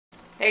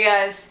Hey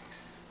guys,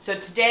 so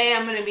today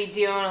I'm going to be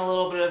doing a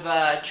little bit of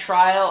a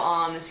trial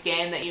on this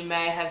game that you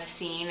may have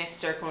seen is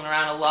circling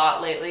around a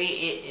lot lately.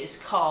 It is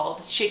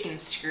called Chicken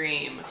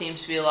Scream. It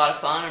seems to be a lot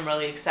of fun. I'm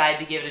really excited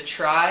to give it a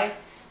try.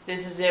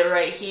 This is it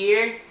right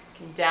here. You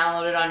can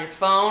download it on your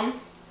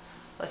phone.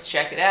 Let's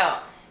check it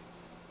out.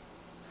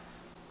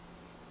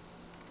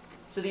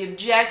 So the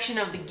objection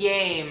of the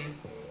game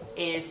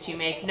is to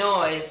make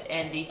noise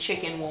and the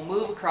chicken will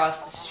move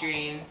across the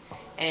screen,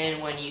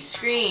 and when you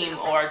scream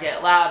or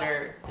get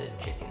louder, the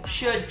chicken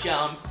should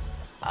jump.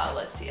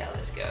 Let's see how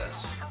this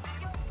goes.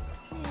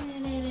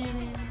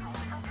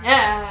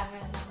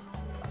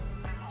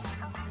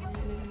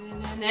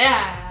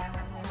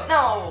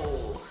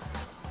 No!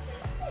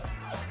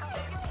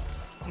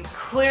 I'm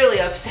clearly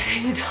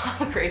upsetting the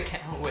dog right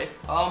now with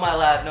all my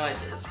loud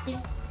noises.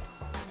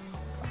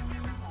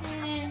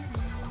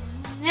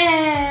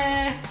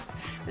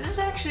 This is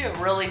actually a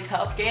really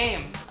tough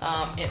game.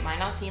 It might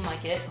not seem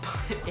like it,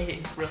 but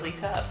it's really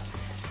tough.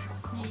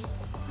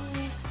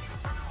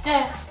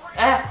 Okay.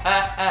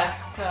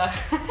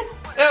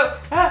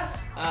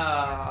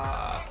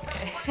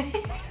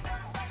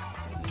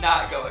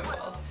 Not going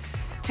well.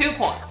 2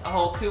 points, a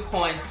whole 2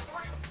 points,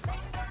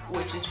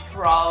 which is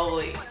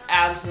probably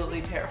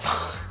absolutely terrible.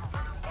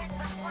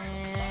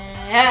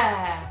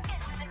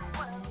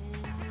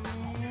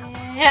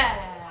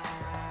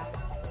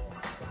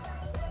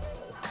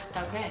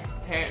 Okay,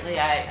 apparently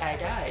I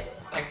died.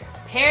 Like,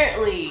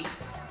 apparently,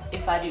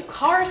 if I do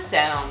car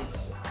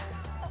sounds,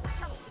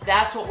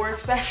 that's what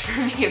works best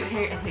for me,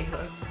 apparently.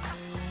 Look.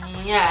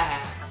 Yeah.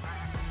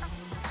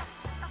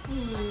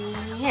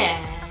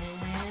 Yeah.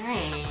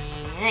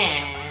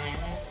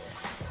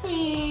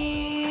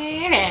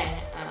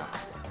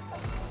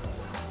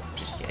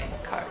 Just kidding,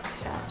 car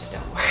sounds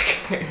don't work,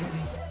 apparently.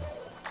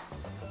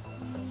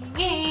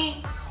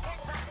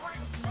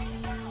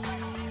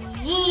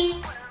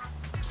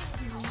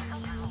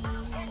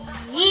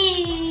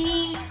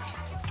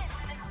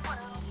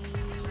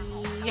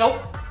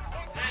 Yup.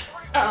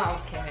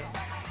 Okay.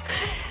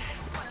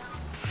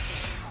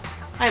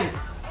 I'm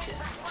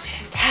just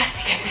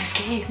fantastic at this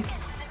game.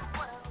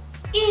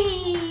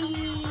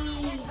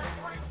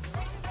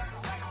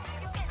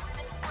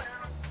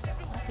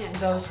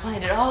 Didn't know I was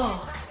playing at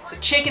all. So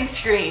Chicken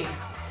Scream.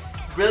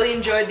 Really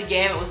enjoyed the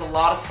game. It was a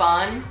lot of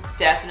fun.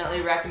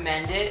 Definitely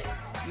recommend it.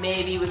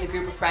 Maybe with a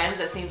group of friends,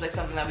 that seems like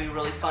something that would be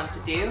really fun to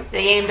do.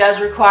 The game does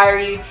require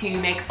you to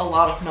make a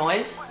lot of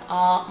noise.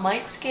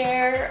 Might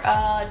scare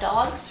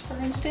dogs, for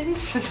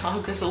instance. The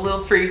dog was a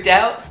little freaked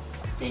out.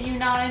 Did you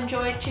not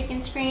enjoy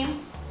Chicken Scream?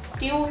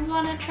 Do you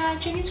want to try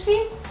Chicken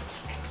Scream?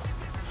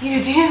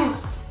 You do?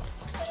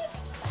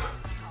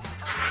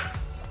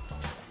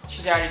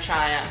 She's already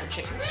trying out her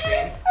Chicken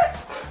Scream.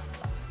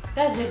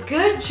 That's a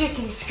good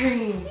Chicken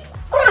Scream.